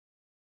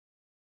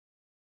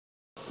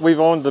We've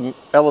owned the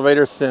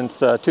elevator since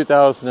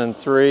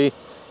 2003.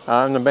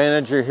 I'm the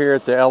manager here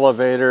at the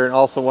elevator and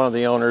also one of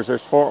the owners.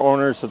 There's 4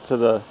 owners to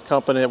the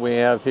company that we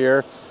have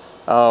here.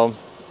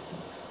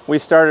 We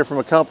started from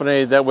a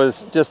company that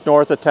was just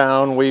north of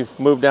town. We've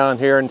moved down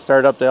here and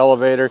started up the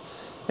elevator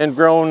and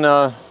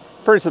grown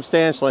pretty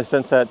substantially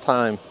since that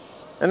time.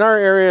 In our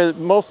area,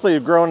 mostly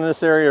grown in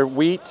this area,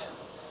 wheat,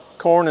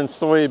 corn, and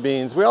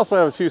soybeans. We also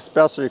have a few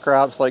specialty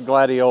crops like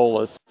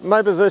gladiolas.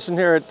 My position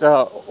here at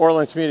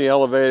Orland Community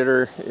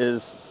Elevator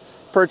is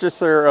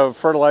purchaser of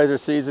fertilizer,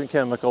 seeds, and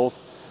chemicals,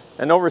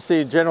 and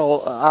oversee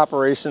general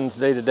operations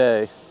day to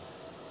day.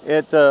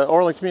 At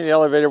Orland Community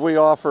Elevator, we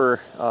offer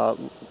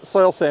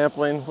soil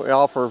sampling, we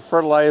offer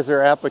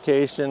fertilizer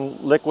application,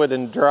 liquid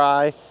and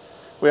dry.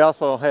 We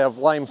also have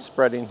lime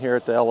spreading here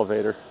at the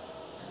elevator.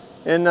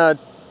 In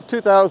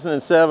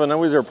 2007, I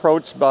was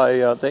approached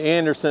by the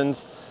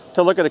Andersons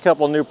to look at a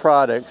couple of new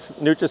products,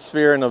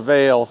 NutriSphere and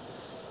AVAIL.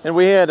 And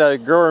we had a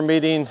grower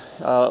meeting,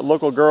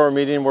 local grower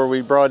meeting, where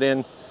we brought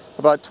in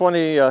about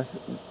 20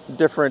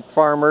 different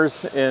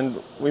farmers, and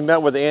we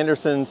met with the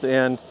Andersons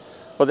and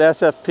with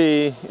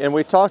SFP, and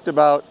we talked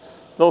about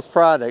those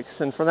products.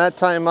 And from that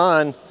time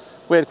on,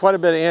 we had quite a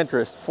bit of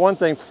interest. For one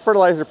thing,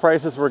 fertilizer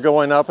prices were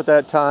going up at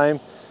that time,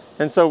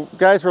 and so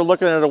guys were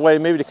looking at a way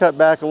maybe to cut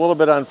back a little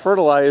bit on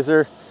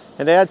fertilizer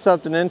and add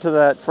something into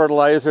that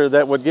fertilizer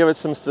that would give it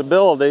some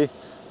stability,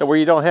 where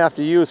you don't have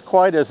to use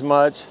quite as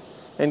much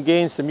and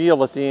gain some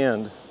yield at the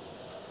end.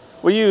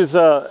 We use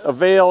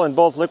AVAIL in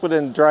both liquid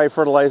and dry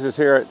fertilizers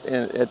here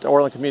at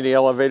Orland Community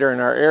Elevator in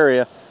our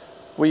area.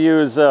 We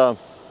use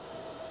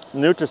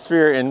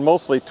NutriSphere in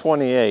mostly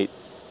 28.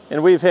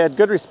 And we've had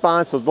good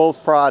response with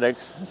both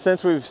products.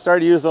 Since we've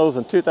started using those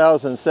in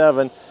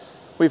 2007,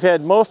 we've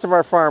had most of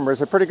our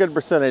farmers, a pretty good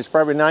percentage,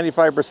 probably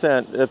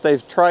 95%, if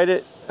they've tried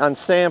it on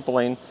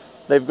sampling,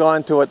 they've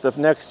gone to it the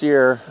next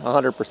year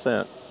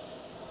 100%.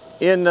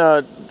 In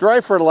dry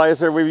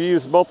fertilizer, we've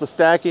used both the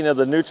stacking of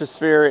the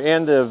NutriSphere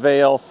and the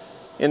AVAIL,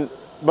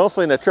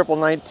 mostly in a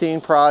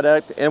 19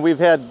 product, and we've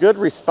had good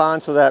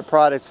response with that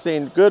product,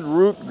 seeing good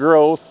root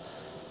growth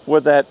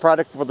with that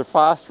product for the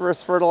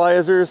phosphorus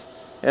fertilizers,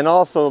 and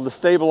also the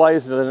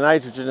stabilizing of the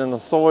nitrogen in the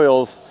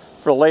soils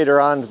for later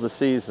on in the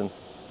season.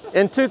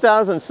 In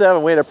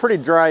 2007, we had a pretty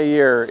dry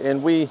year,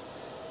 and we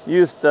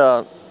used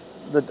the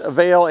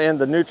AVAIL and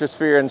the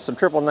NutriSphere and some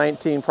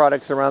 19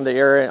 products around the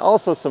area, and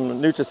also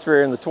some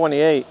NutriSphere in the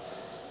 28.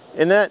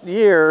 In that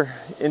year,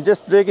 in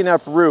just digging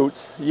up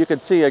roots, you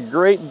could see a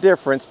great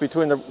difference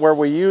between where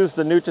we used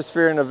the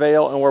NutriSphere and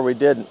AVAIL and where we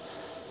didn't.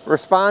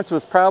 Response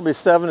was probably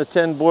 7 to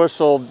 10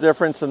 bushel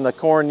difference in the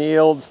corn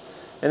yields,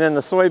 and then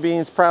the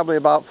soybeans probably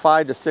about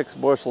 5 to 6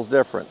 bushels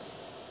difference.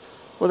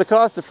 With the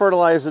cost of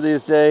fertilizer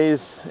these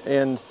days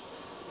and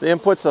the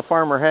inputs the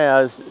farmer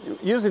has,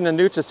 using the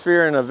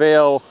NutriSphere and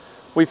AVAIL,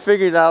 we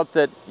figured out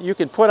that you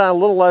can put on a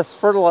little less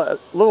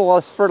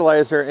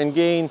fertilizer and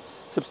gain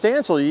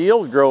substantial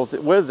yield growth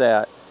with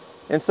that.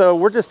 And so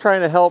we're just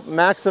trying to help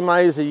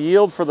maximize the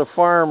yield for the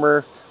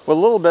farmer with a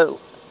little bit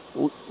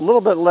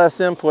less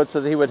inputs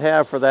that he would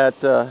have for that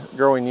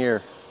growing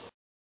year.